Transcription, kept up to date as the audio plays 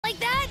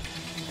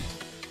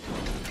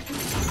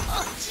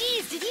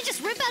Did he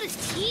just rip out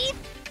his teeth?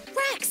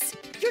 Rex,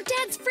 your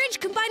dad's fridge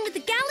combined with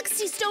the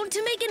Galaxy Stone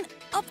to make an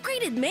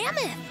upgraded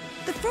mammoth.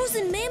 The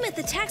frozen mammoth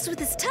attacks with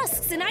his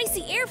tusks and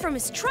icy air from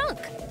his trunk.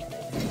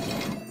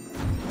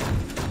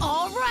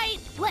 All right,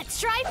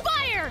 let's try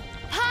fire!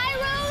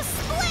 Pyro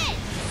split!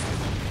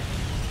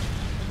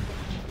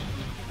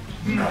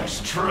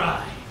 Nice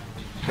try.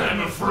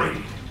 I'm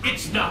afraid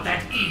it's not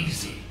that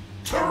easy.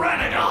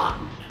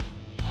 Pteranodon!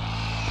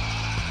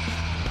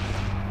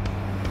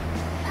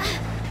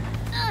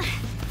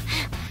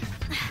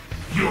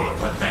 Your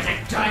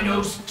pathetic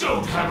dinos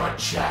don't have a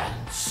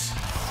chance.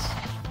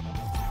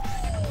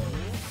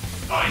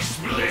 Ice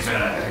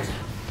Blizzard!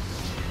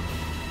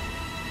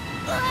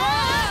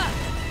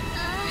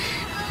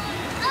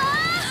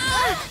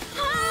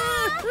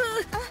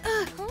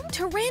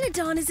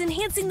 Pteranodon is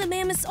enhancing the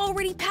mammoth's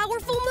already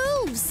powerful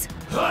moves.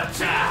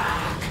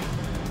 Attack!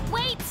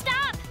 Wait,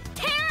 stop!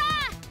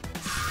 Terra!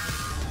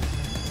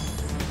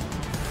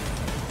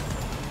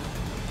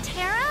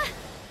 Terra?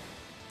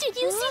 Did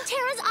you see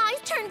Terra's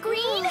eyes turn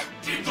green?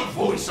 Did the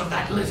voice of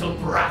that little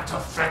brat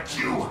affect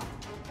you?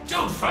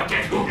 Don't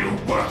forget who you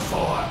work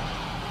for!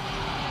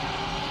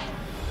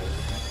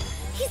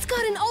 He's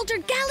got an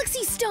altered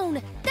Galaxy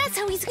Stone! That's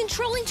how he's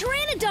controlling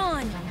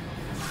Pteranodon!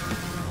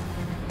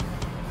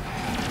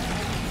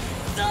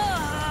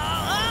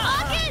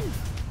 Ugin!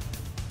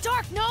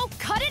 Dark, no,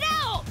 cut it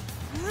out!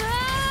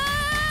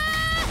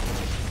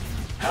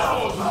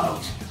 How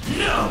about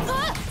no?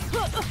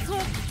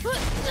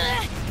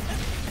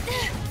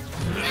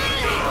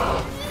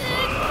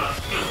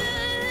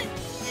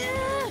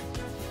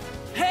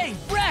 Hey,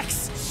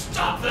 Rex!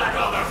 Stop that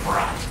other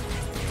brat!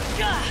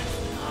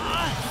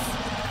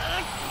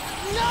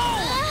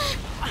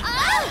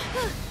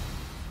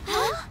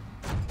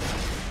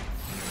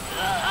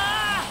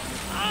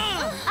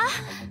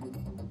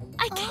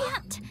 I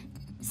can't.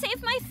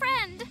 Save my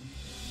friend.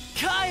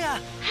 Kaya!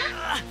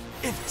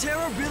 If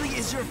Terra really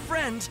is your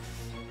friend,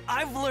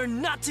 I've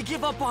learned not to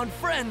give up on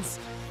friends.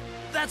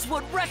 That's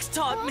what Rex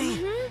taught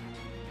me.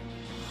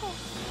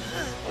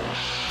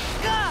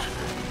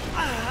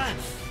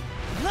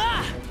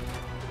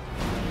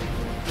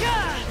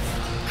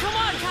 Come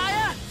on,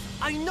 Kaya!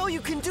 I know you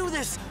can do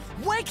this!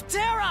 Wake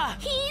Terra!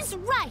 He's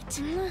right.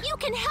 You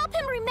can help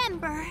him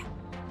remember.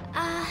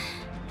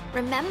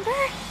 Remember?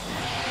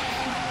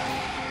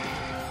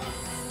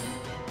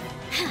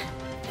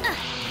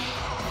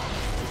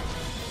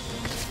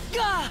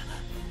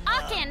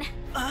 Aachen!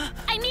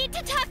 I need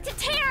to talk to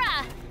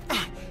Terra!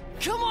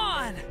 Come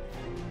on!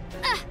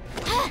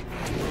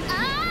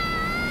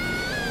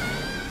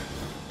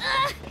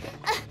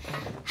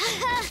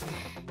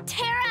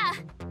 Terra!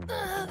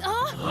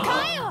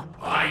 Kaya!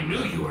 I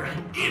knew you were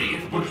an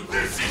idiot, but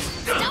this is...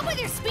 Stop with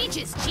your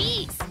speeches,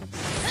 jeez!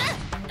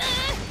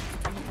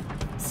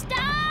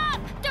 Stop!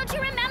 Don't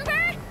you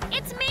remember?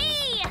 It's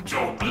me!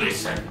 Don't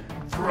listen!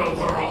 Throw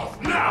her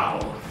off now!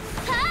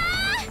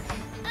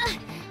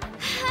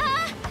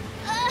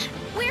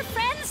 We're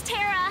friends,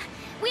 Terra!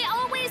 We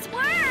always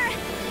were!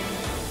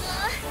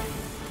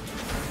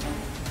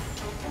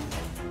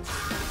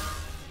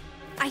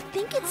 I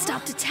think it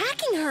stopped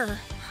attacking her.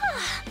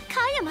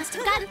 Kaya must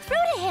have gotten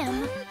through to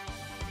him.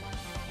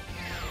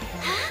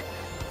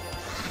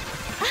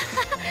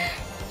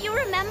 You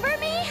remember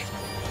me?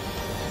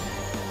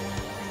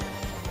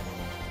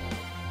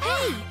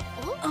 Hey!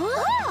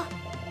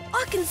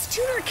 Aaken's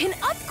tuner can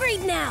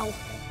upgrade now!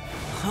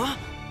 Huh?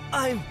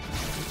 I'm...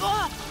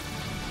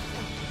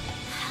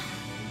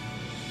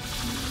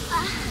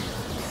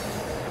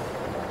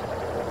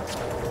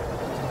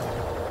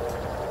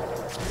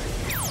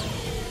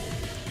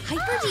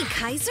 Hyper D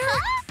Kaiser?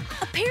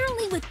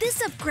 Apparently with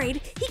this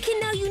upgrade, he can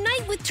now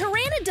unite with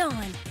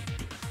Pteranodon!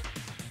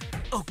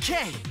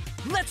 Okay,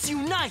 let's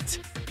unite!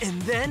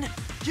 And then,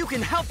 you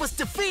can help us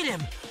defeat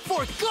him!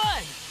 For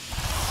good!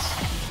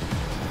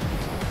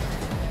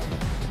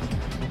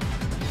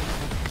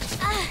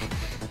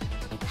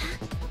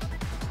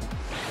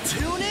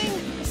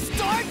 Tuning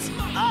starts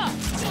up!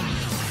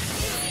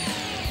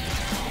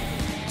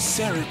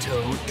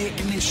 Cerito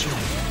ignition.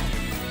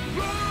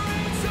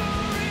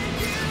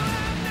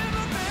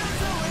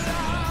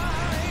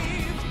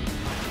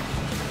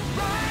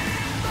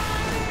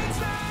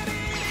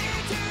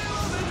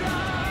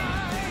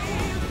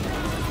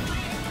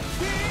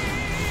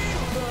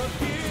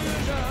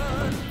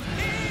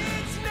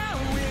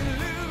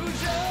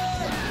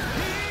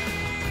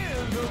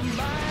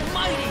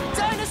 Mighty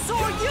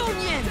Dinosaur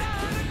Union!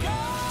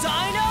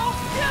 Dino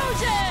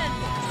Fusion!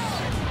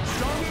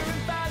 Stronger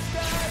and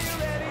faster, you're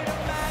ready to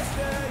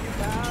master your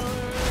power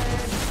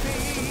and your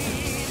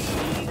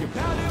speed. You're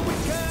powdered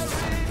with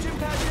courage and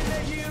passion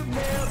that you've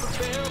never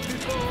felt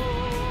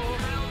before.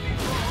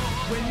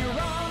 When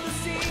you're on the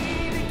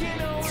scene, it can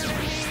only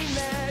mean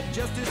that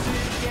justice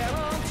is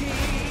guaranteed.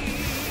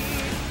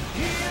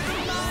 Hear the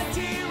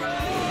mighty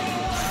roar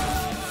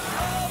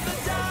of the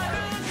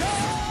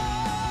DinoCore!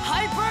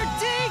 Hyper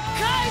D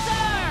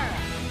Kaiser!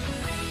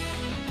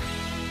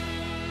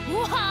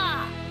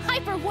 Wah!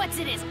 Hyper What's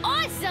It is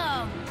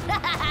awesome!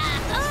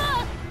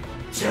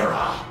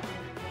 Terra,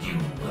 You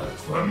work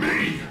for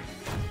me!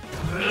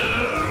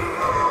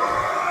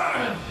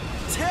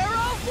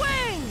 Terra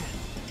Wing!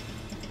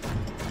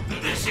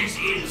 This is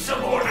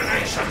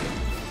insubordination!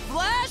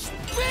 Flash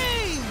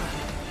Beam!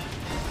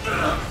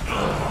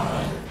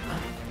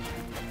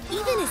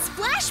 Even his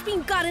Flash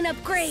Beam got an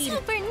upgrade!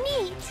 Super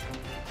neat.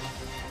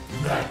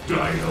 That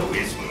dino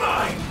is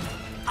mine!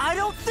 I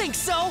don't think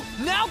so!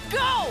 Now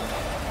go!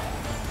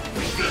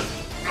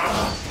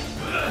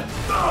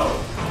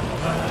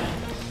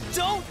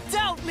 Don't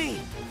doubt me!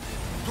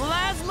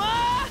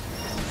 Plasma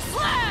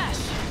Flash!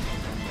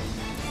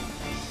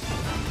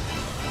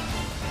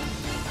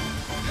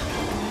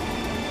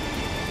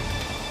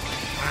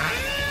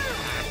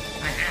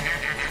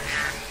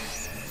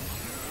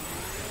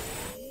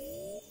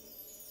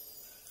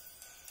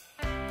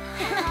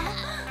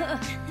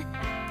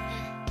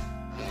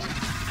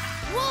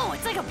 Whoa,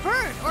 it's like a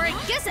bird, or I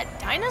guess a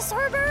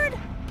dinosaur bird?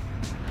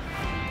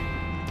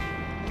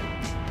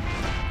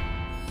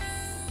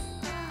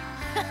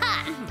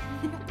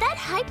 That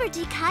Hyper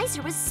D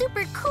Kaiser was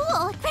super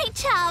cool. Great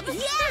job.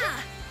 Yeah!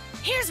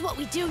 Here's what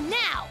we do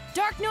now.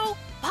 Darkno,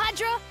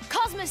 Padra,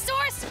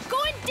 Cosmosaurus,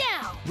 going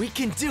down! We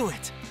can do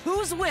it!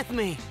 Who's with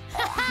me?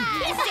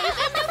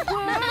 Saving the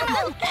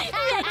world!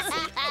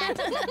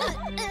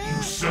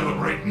 You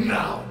celebrate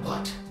now,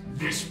 but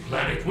this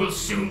planet will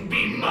soon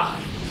be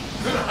mine!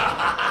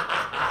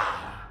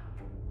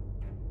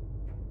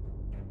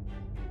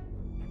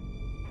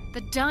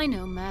 The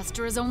Dino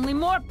Master is only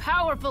more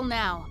powerful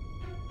now.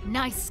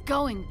 Nice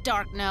going,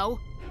 Darkno.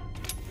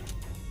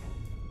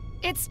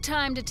 It's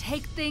time to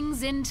take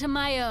things into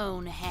my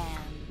own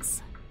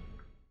hands.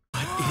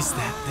 What is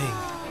that thing?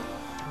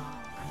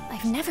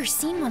 I've never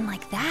seen one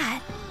like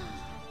that.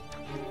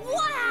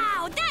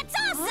 Wow, that's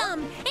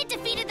awesome! It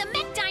defeated the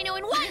mech dino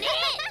in one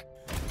hit!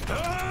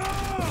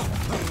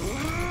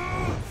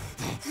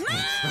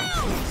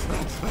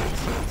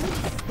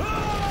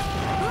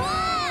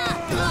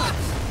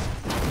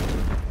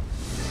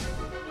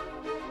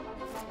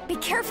 Be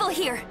careful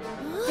here.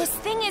 This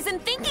thing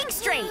isn't thinking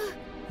straight.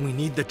 We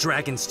need the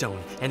Dragon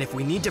Stone, and if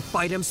we need to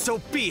fight him, so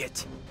be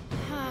it!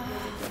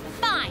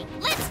 Fine,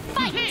 let's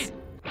fight!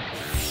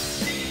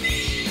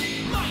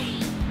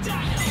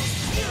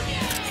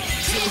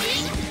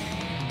 Shooting,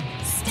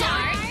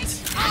 start,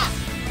 up!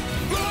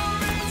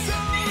 Roaring,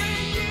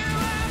 soaring, you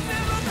have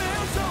never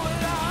felt so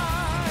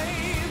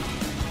alive.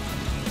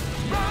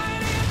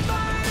 Riding,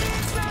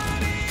 fighting,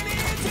 sliding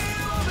into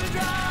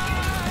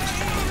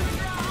overdrive.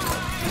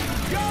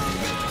 Go,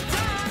 go,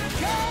 time to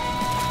go!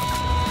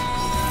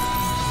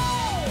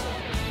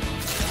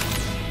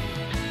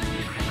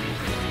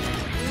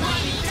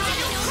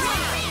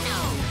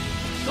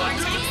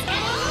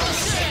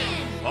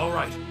 All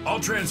right, I'll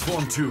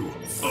transform too.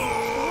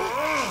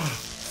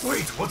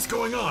 Wait, what's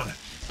going on?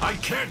 I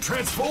can't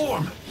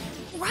transform!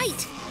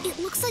 Right. It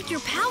looks like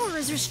your power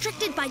is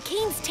restricted by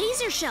Kane's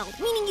taser shell,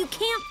 meaning you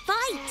can't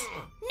fight.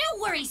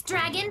 No worries,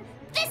 Dragon.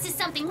 This is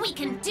something we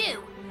can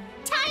do.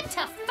 Time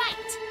to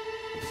fight!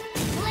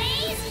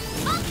 Blaze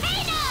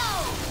Volcano!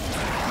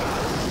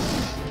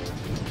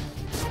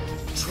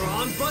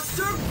 Tron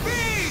Buster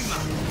Beam!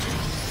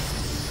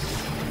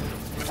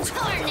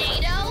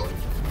 Tornado!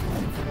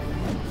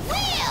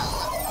 Wheel!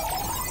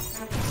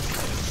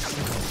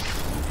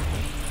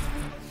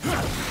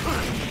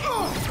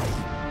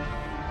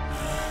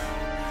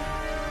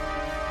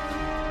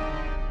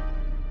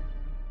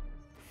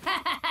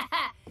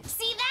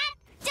 See that?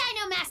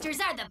 Dino Masters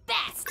are the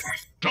best!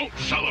 Don't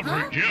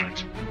celebrate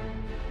yet!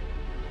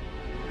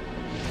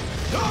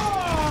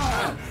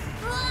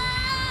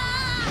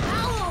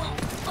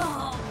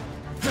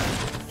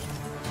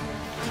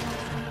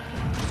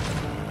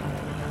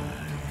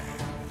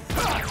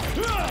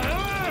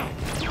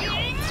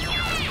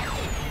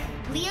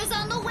 Leo's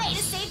on the way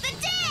to save the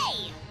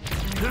day!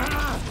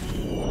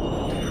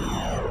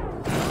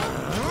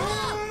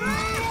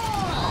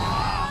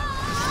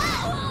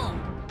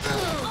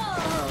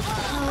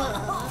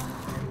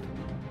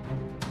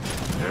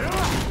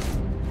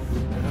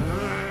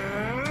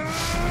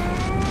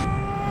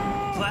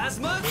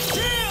 Plasma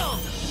Shield!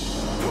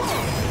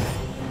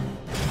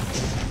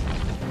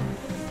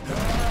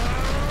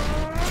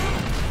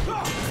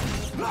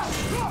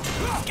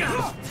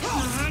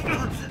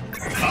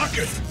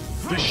 Pocket!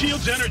 The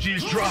shield's energy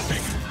is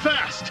dropping.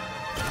 Fast!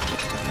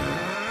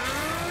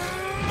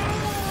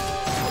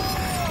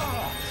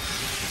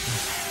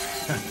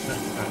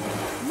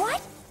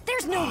 What?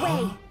 There's no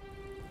way.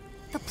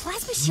 The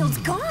plasma shield's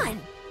gone.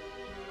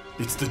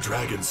 It's the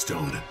Dragon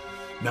Stone.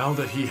 Now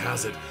that he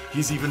has it,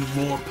 he's even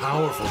more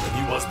powerful than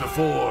he was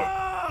before.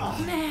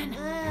 Man,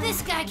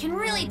 this guy can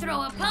really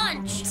throw a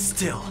punch!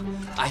 Still,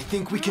 I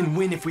think we can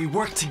win if we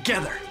work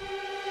together.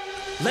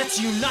 Let's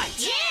unite!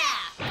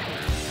 Yeah!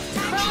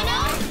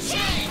 Chrono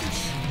change!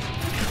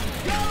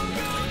 Go,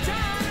 go,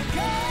 time to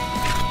go!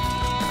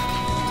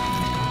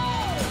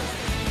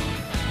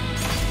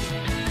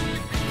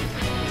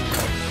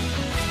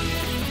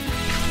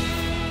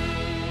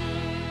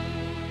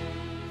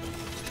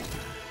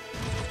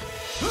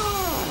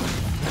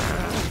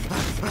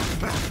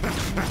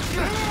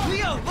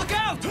 Leo,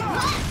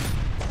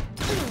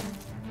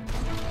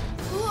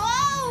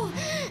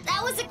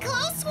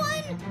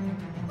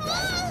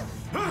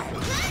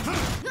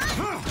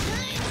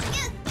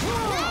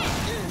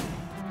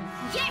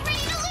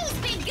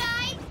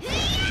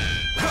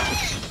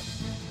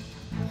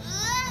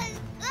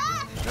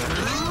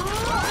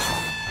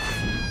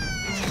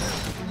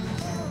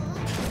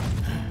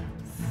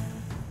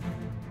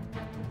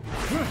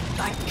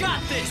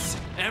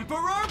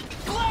 Emperor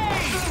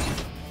Blade!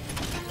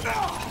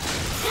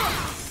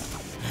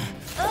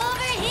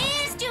 Over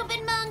here,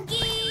 stupid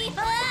monkey!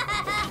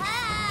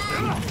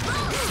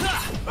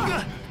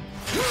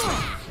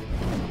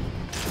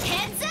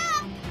 Heads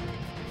up!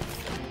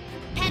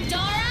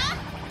 Pandora!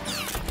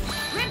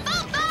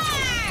 Revolver!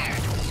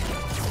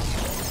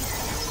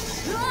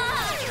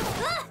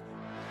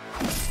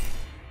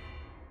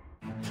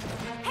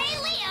 Hey,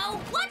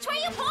 Leo! Watch where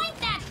you point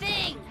that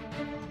thing!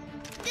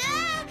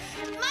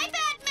 My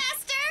bad,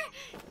 Master!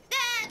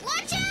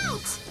 Watch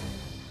out!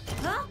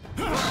 Huh?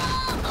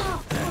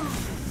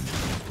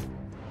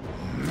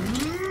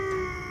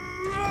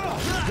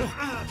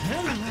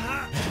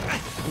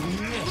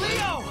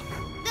 Leo!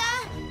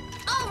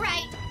 All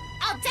right.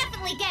 I'll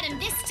definitely get him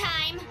this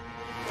time.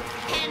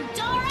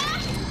 Pandora!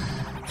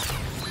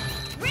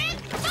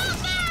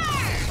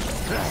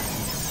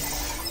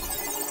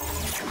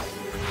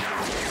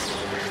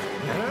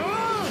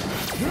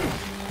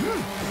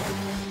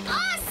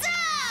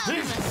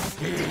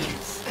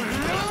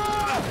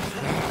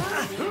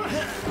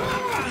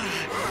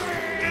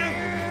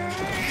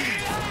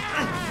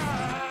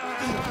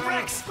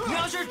 Rex,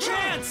 now's your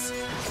chance!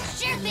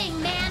 Sure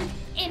thing, man!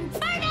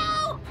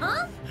 Inferno!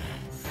 Huh?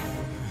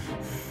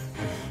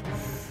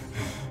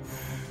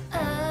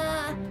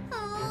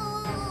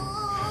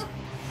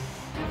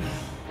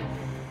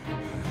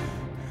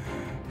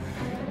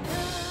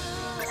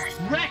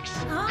 Rex,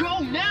 go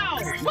now!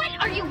 What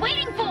are you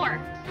waiting for?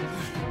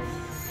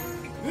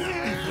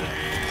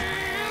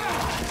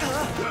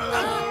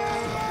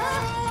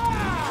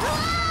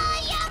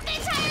 Yup,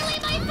 entirely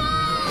my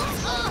fault!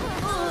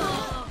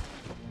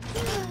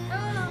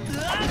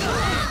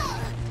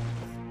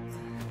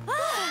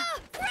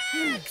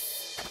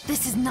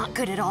 This is not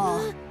good at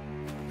all.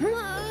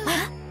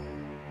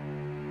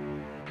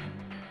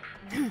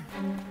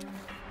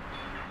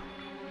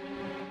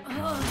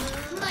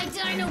 My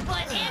dino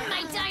butt and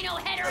my dino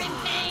head are in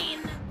pain!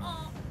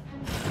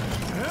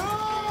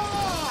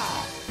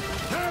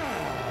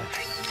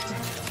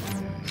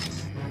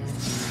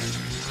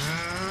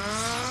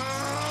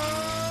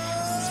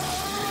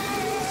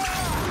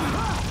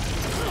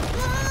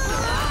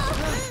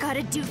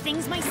 Gotta do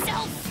things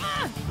myself.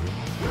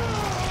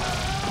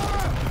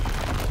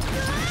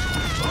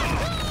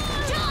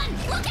 John,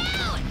 look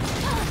out!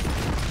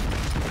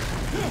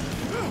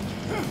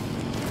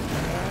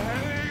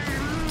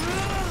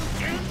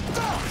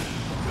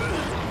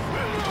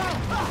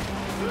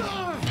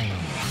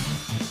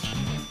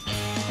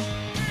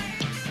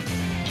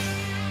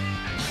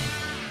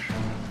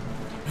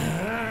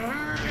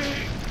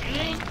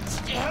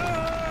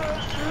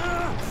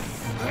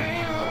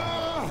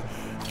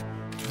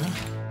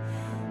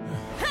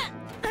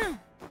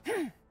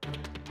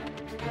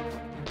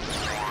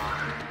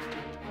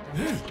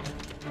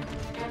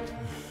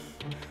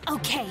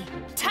 Okay,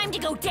 time to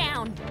go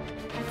down.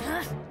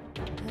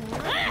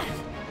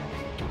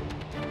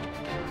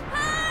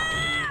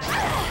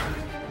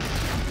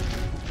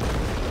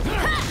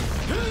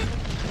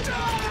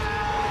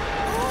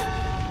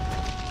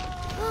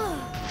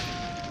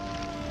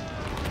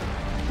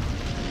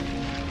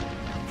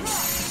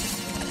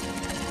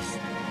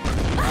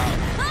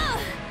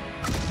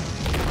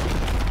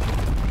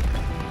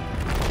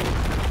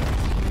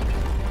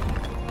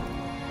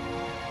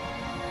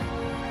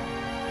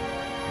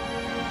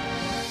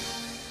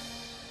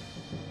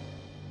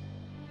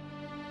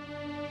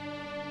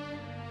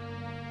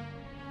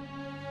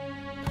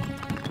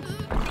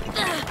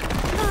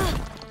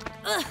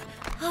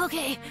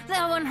 Okay,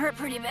 that one hurt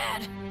pretty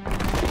bad.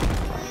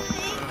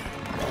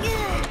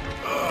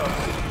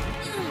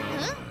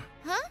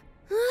 Huh?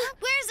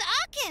 Where's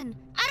Akin?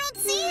 I don't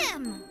see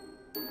him!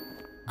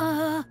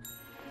 Huh?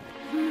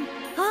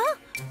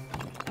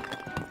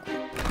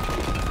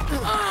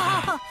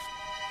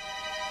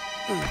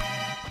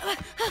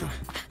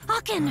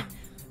 Akin,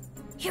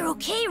 you're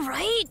okay,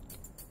 right?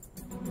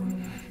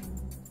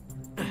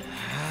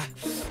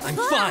 I'm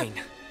fine.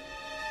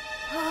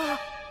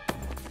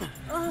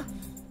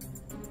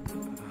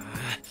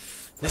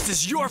 This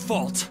is your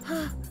fault.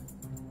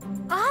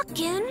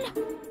 Akin?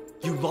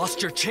 You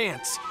lost your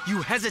chance.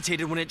 You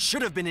hesitated when it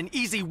should have been an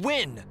easy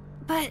win.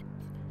 But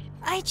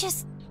I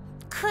just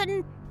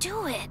couldn't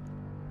do it.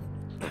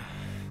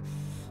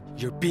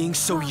 You're being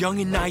so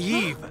young and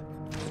naive.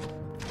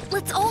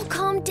 Let's all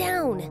calm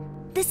down.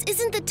 This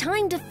isn't the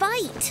time to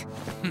fight.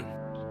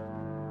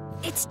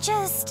 It's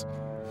just...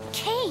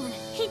 Kane,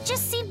 he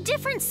just seemed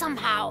different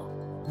somehow.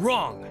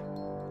 Wrong.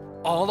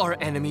 All our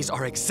enemies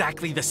are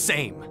exactly the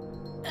same.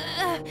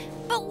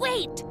 But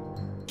wait!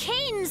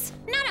 Kane's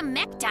not a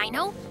mech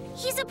dino.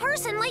 He's a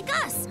person like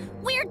us.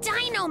 We're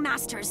Dino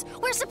Masters.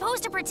 We're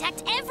supposed to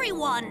protect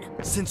everyone.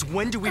 Since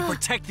when do we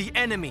protect the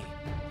enemy?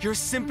 Your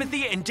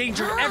sympathy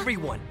endangered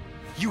everyone.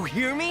 You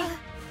hear me?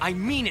 I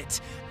mean it.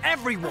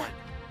 Everyone.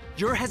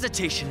 Your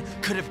hesitation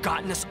could have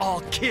gotten us all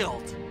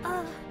killed.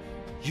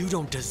 You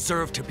don't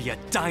deserve to be a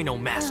Dino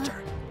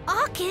Master.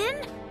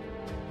 Akin?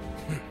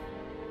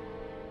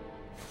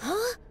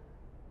 Huh?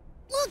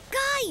 Look,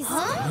 guys!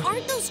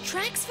 Aren't those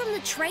tracks from the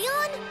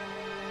Trayon?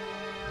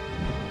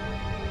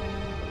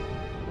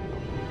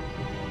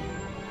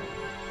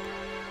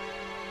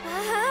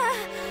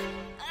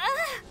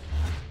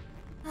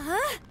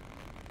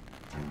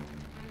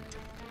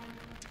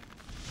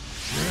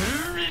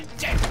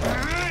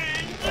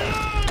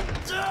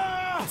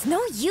 It's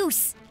no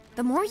use.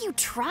 The more you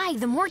try,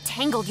 the more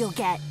tangled you'll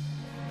get.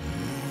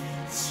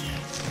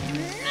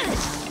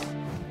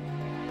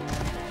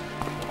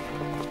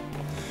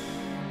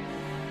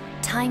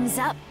 Time's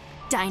up,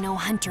 Dino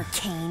Hunter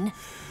Kane.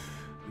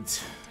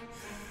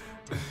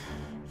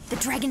 The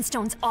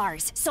Dragonstone's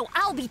ours, so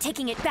I'll be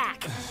taking it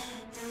back.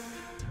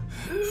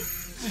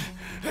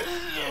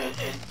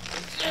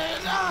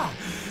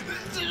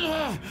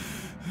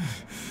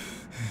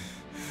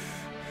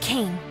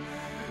 Kane,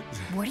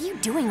 what are you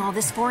doing all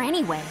this for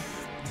anyway?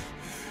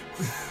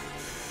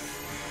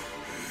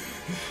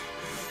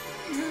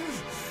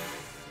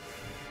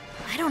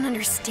 I don't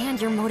understand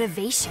your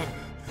motivation.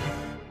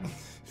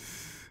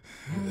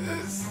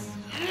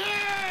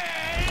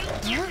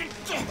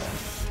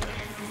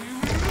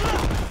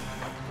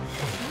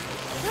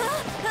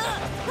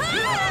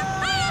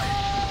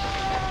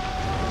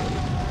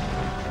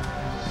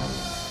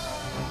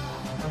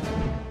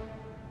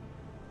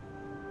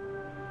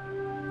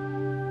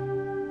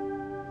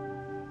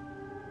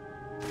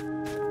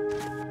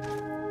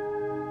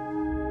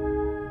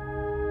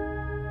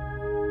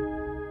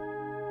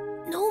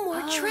 No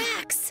more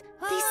tracks.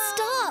 They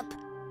stop.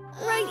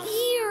 Right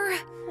here.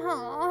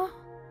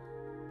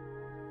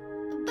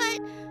 But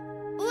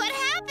what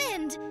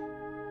happened?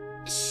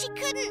 She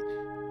couldn't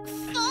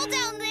fall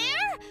down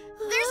there?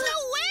 There's no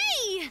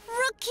way!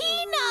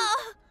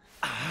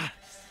 Rakina!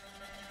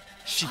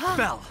 She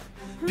fell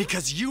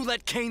because you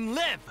let Kane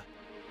live.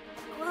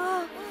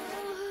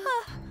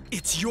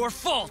 It's your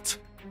fault.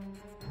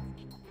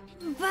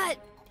 But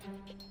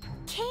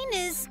Kane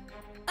is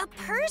a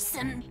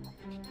person,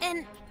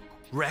 and...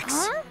 Rex,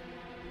 Huh?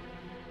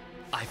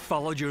 I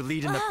followed your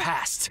lead in the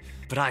past,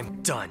 but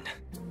I'm done.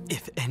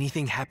 If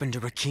anything happened to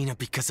Rakina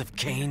because of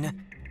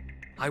Kane,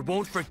 I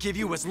won't forgive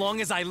you as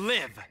long as I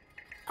live.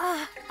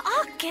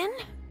 Akin?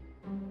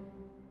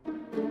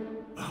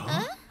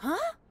 Huh?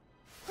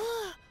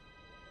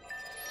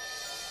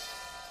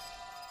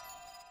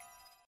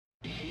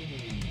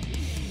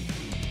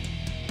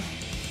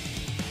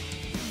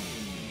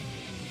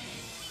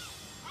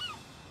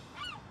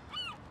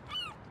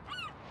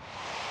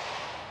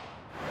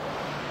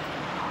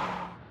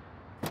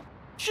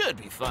 Should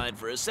be fine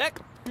for a sec.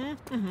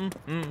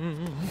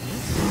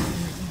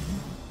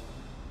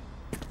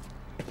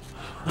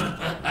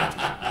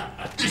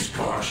 This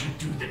car should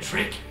do the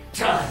trick.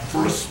 Time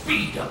for a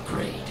speed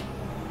upgrade.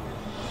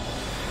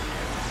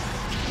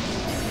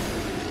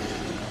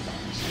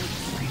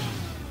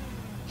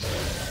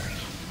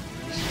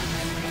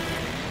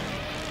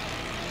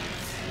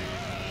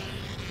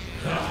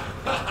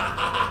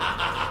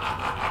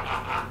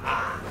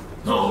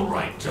 All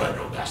right,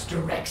 Dino Master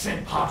Rex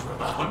and Podra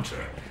the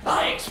Hunter.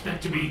 I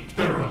expect to be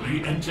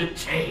thoroughly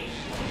entertained.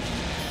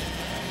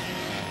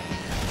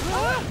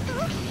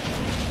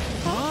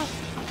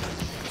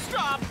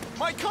 Stop!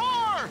 My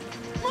car!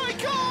 My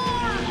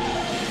car!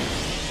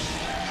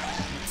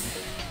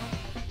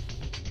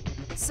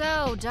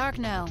 So,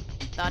 Darkno,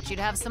 thought you'd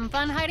have some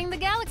fun hiding the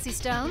Galaxy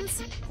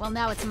Stones. Well,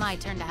 now it's my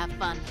turn to have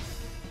fun.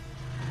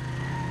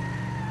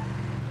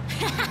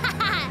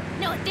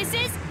 Know what this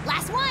is?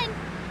 Last one!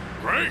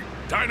 Great!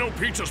 Dino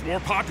Pizza's more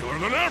popular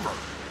than ever!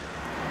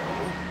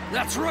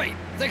 That's right,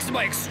 thanks to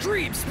my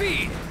extreme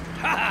speed.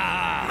 Ha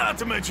ha! Not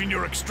to mention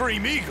your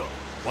extreme ego.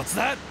 What's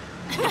that?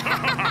 You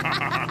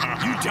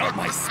doubt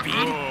my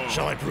speed?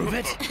 Shall I prove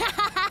it?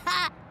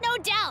 No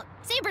doubt!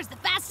 Saber's the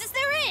fastest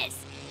there is!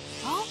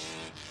 Huh?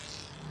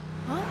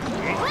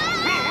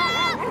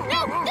 Ah!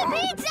 No! The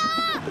pizza!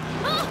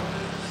 Ah!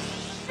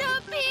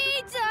 The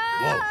pizza!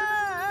 Whoa,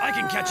 I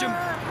can catch him.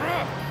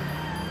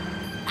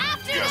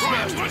 After Yes, them!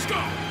 Max, let's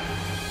go!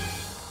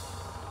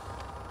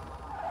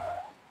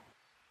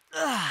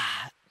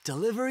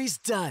 Delivery's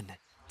done.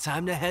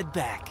 Time to head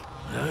back.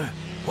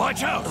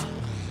 Watch out!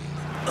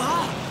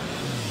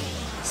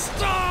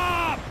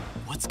 Stop!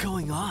 What's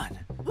going on?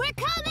 We're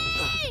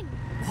coming!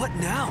 What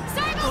now?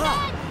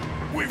 Cybermen!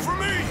 Wait for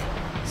me!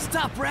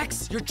 Stop,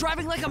 Rex! You're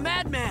driving like a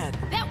madman!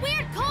 That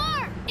weird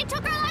car! It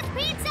took our last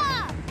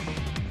pizza!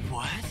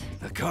 What?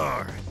 The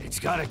car, it's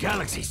got a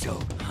Galaxy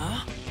Stone.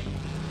 Huh?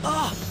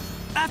 Oh!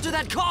 After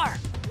that car!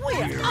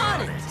 We're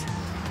on it.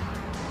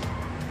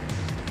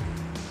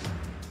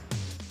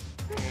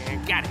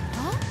 Got it.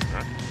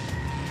 Huh?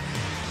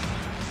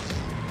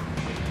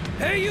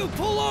 Hey, you,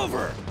 pull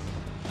over!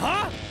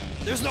 Huh?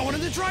 There's no one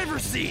in the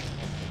driver's seat.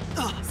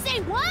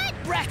 Say what?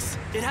 Rex!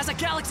 It has a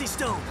Galaxy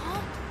Stone!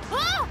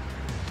 Oh!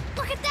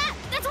 Look at that!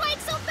 That's why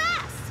it's so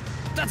fast!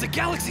 That's a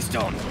Galaxy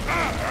Stone.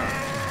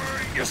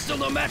 You're still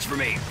no match for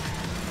me.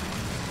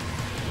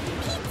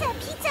 Pizza,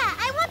 pizza!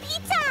 I want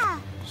pizza!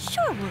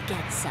 Sure, we'll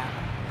get some.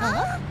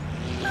 Huh?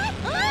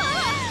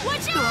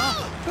 Watch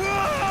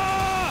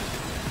out!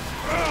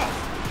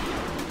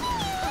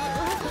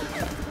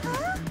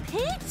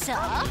 Pizza?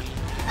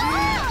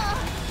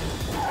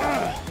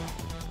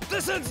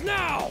 This ends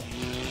now!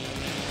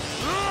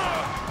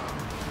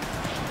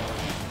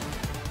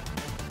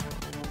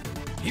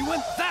 He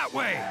went that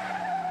way!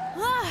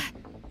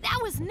 That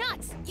was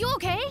nuts! You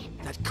okay?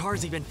 That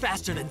car's even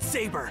faster than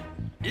Saber!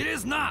 It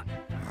is not!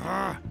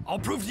 I'll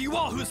prove to you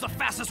all who's the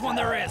fastest one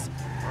there is.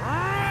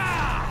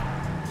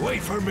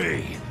 Wait for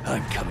me.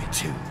 I'm coming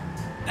too.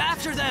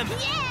 After them!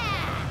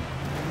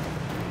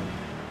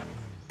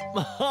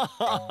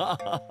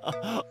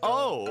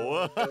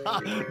 Oh,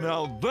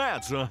 now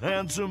that's a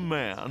handsome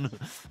man.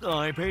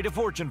 I paid a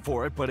fortune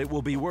for it, but it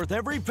will be worth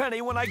every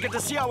penny when I get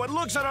to see how it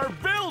looks at our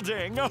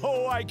building.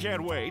 Oh, I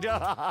can't wait.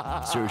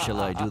 Sir,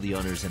 shall I do the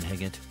honors and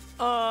hang it?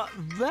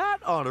 That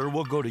honor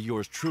will go to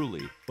yours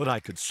truly, but I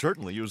could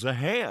certainly use a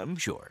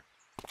hand. Sure.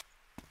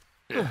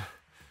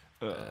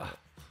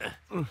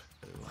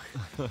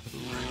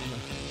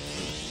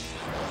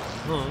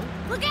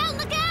 Look out,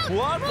 look out!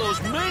 What?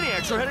 Those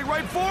maniacs are heading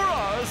right for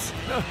us!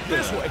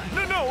 This way!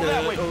 No,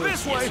 that way!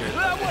 This way!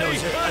 That way!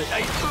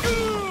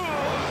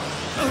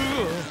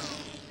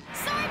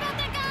 Sorry about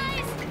that,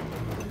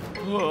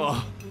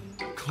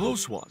 guys!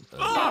 Close one.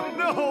 Oh,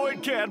 no,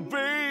 it can't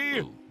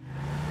be!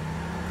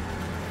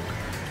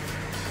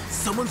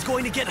 Someone's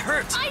going to get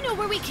hurt! I know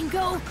where we can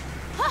go!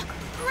 Huh,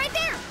 right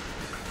there!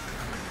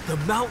 The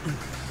mountain!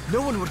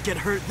 No one would get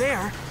hurt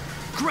there!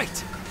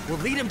 Great! We'll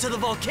lead him to the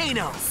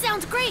volcano!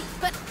 Sounds great,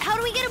 but how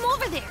do we get him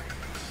over there?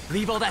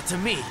 Leave all that to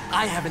me.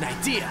 I have an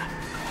idea.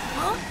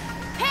 Huh?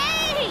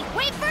 Hey!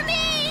 Wait for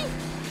me!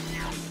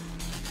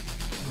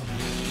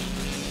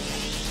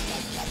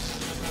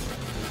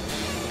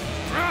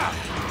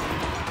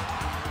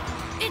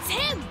 It's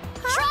him!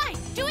 Huh? Try!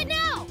 Do it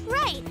now!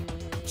 Right.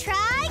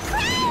 Try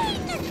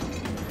crane!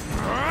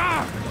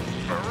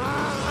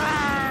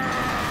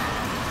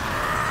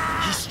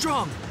 He's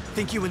strong!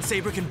 Think you and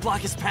Saber can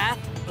block his path?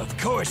 Of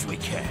course we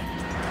can.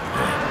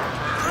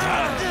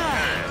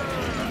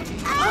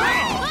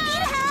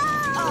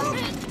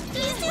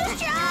 He's too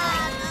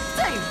strong!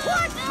 Say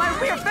what? My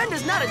rear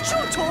fender's not a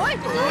chew toy!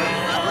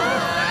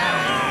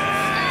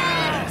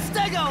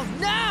 Stego,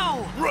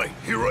 now! Right,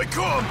 here I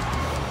come!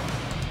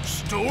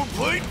 Stone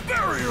plate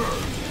barrier!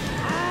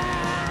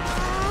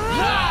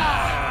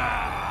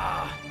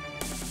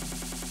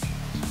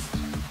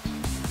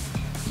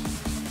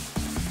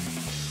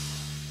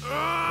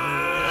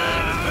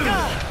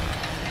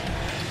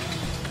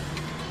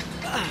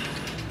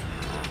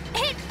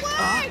 It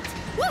worked!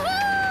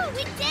 Woohoo!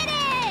 We did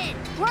it!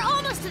 We're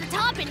almost to the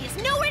top and he has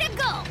nowhere to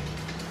go!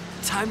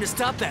 Time to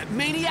stop that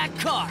maniac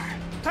car!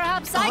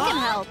 Perhaps I can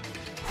help.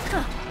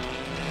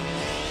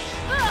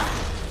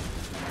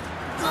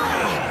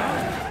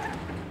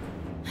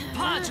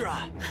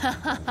 Padra!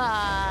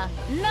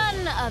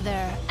 None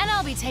other. And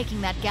I'll be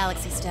taking that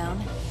Galaxy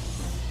Stone.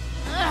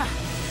 Huh.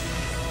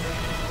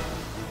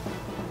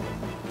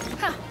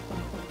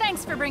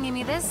 Thanks for bringing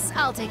me this.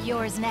 I'll take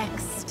yours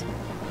next.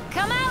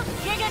 Come out,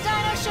 Giga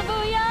Dino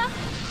Shibuya!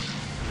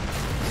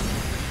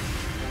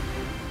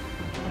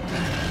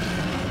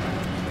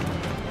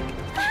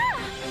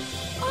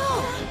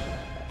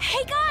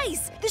 Hey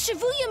guys! The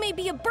Shibuya may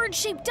be a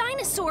bird-shaped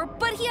dinosaur,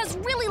 but he has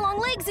really long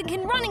legs and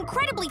can run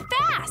incredibly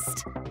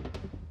fast!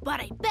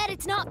 But I bet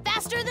it's not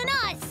faster than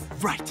us!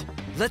 Right.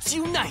 Let's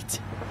unite!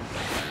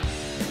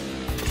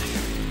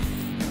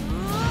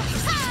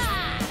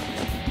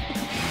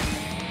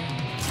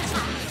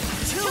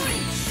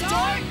 Tune,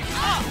 start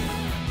up!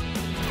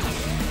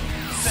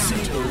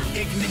 Center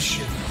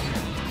ignition.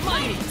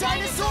 Mighty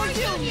Dinosaur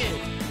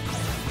Union!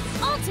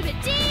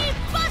 Ultimate D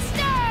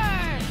Buster!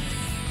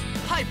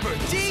 Hyper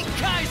D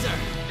Kaiser!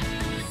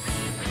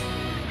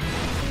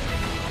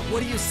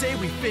 What do you say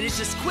we finish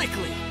this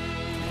quickly?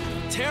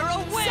 Tear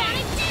away!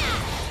 Sonic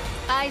Dash!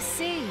 I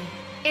see.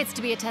 It's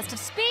to be a test of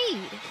speed.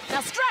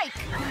 Now strike!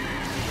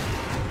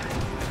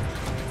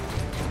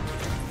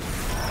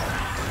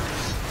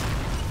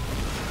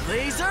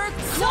 Laser Sonic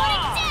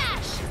Claw!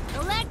 Dash!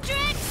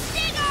 Electric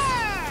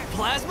Stinger!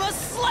 Plasma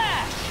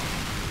Slash!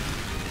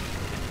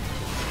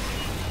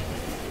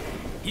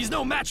 He's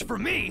no match for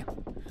me!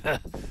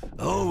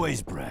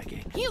 Always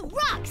bragging. You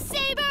rock,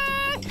 Saber!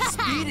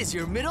 Speed is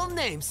your middle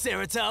name,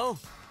 Cerato.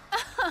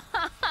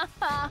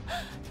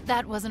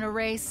 That wasn't a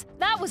race.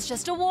 That was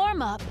just a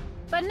warm-up.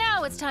 But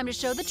now it's time to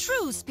show the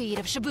true speed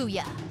of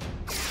Shibuya.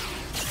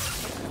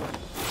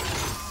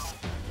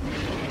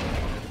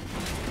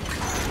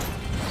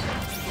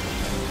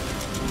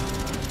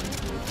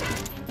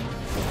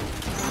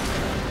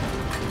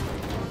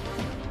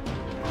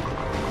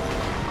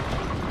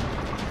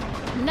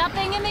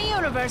 Nothing in the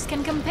universe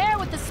can compare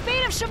with the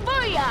speed of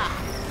Shibuya!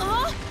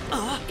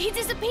 He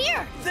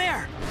disappeared!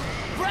 There!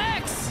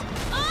 Rex!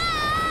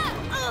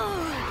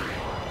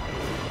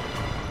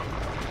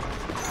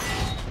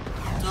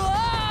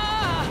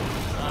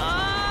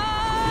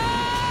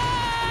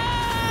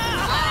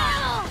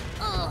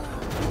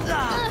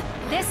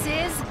 This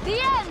is the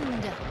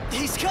end!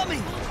 He's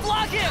coming!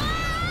 Block him!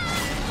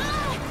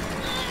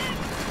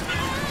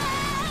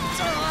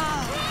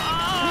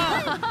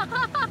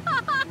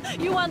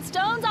 You want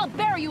stones? I'll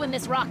bury you in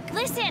this rock.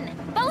 Listen,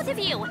 both of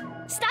you!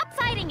 Stop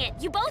fighting it!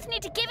 You both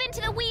need to give in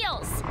to the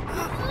wheels!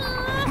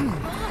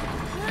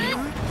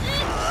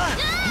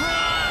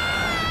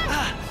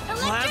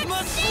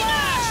 Plasma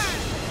Slash!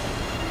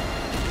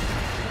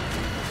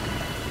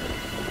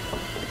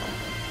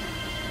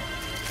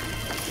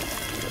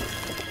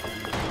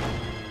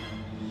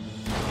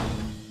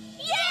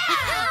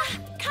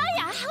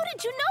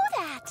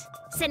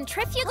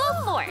 Centrifugal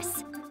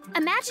force.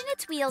 Imagine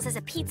its wheels as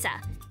a pizza.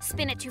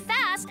 Spin it too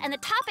fast and the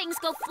toppings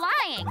go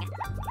flying.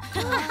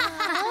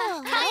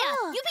 Kaya,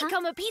 you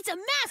become a pizza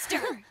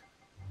master!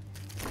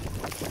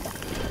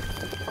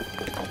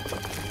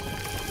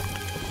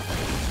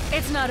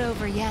 It's not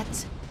over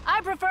yet.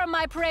 I prefer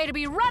my prey to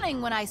be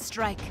running when I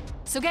strike.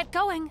 So get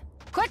going.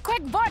 Quick,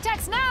 quick,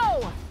 vortex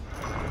now!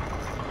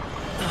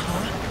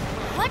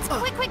 What's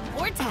quick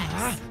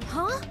vortex?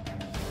 Huh?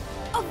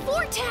 A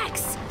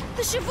vortex!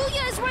 The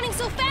Shibuya is running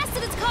so fast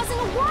that it's causing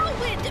a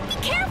whirlwind! Be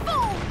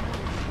careful!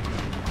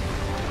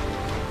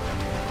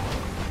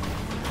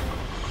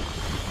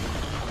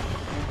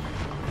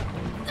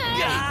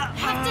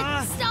 Have to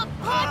stop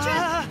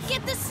Padra!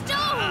 Get the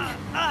stone!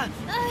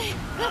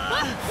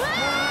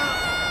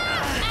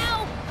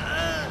 Ow!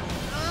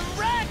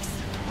 Rex!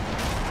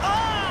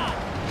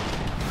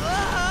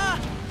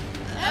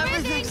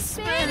 Everything's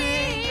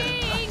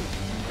spinning!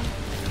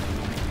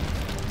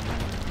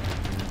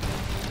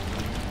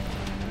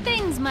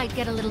 Things might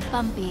get a little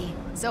bumpy,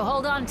 so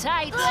hold on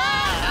tight.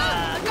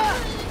 What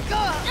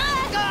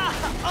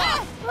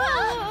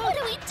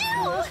do we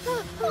do?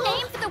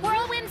 Aim for the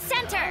whirlwind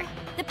center.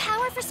 The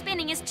power for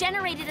spinning is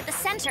generated at the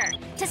center.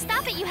 To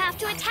stop it, you have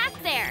to attack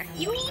there.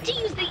 You need to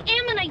use the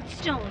Ammonite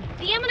stone.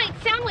 The Ammonite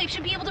sound wave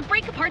should be able to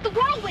break apart the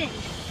whirlwind.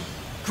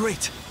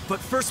 Great,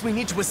 but first we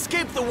need to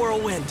escape the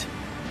whirlwind.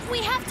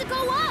 We have to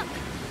go up!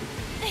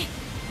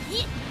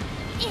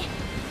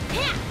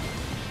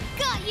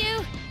 Got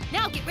you!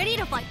 Now get ready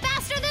to fly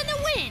faster than the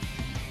wind!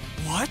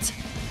 What?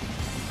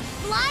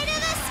 Fly to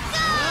the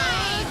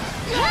sky!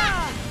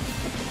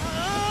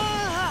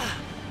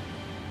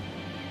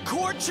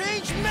 Core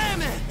change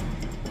mammoth!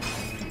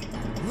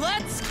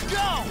 Let's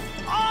go!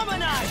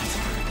 Ammonite!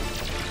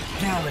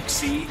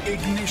 Galaxy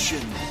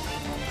ignition.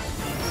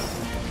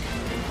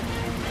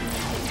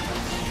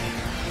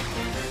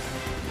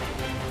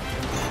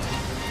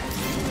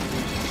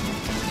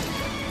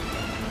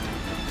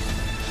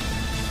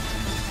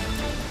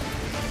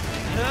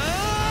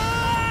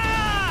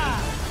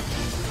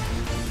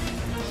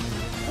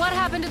 What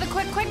happened to the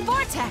quick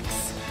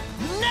vortex?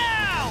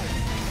 Now!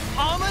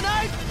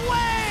 Ammonite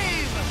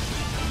wave!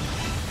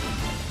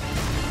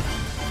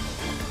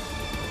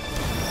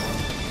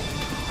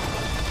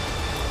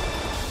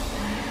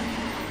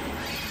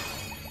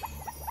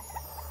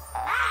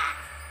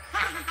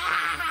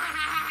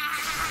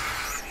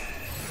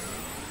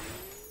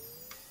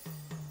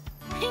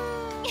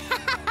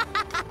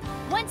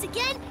 Once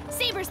again,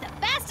 Saber's the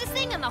fastest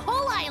thing on the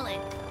whole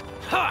island!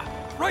 Ha!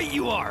 Right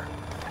you are!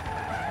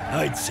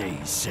 I'd say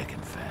he's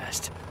second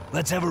fast.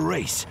 Let's have a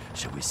race.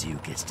 Shall we see who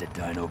gets to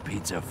Dino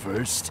Pizza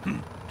first?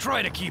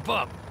 Try to keep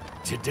up.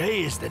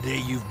 Today is the day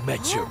you've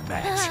met your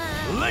match.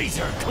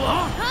 Laser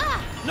Claw!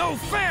 No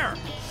fair!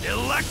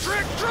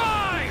 Electric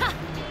Drive!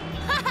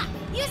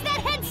 Use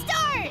that head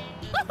start!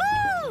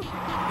 Woohoo!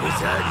 Is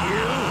that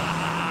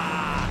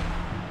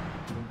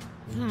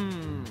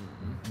you?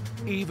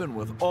 Even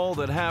with all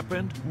that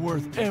happened,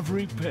 worth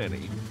every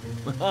penny.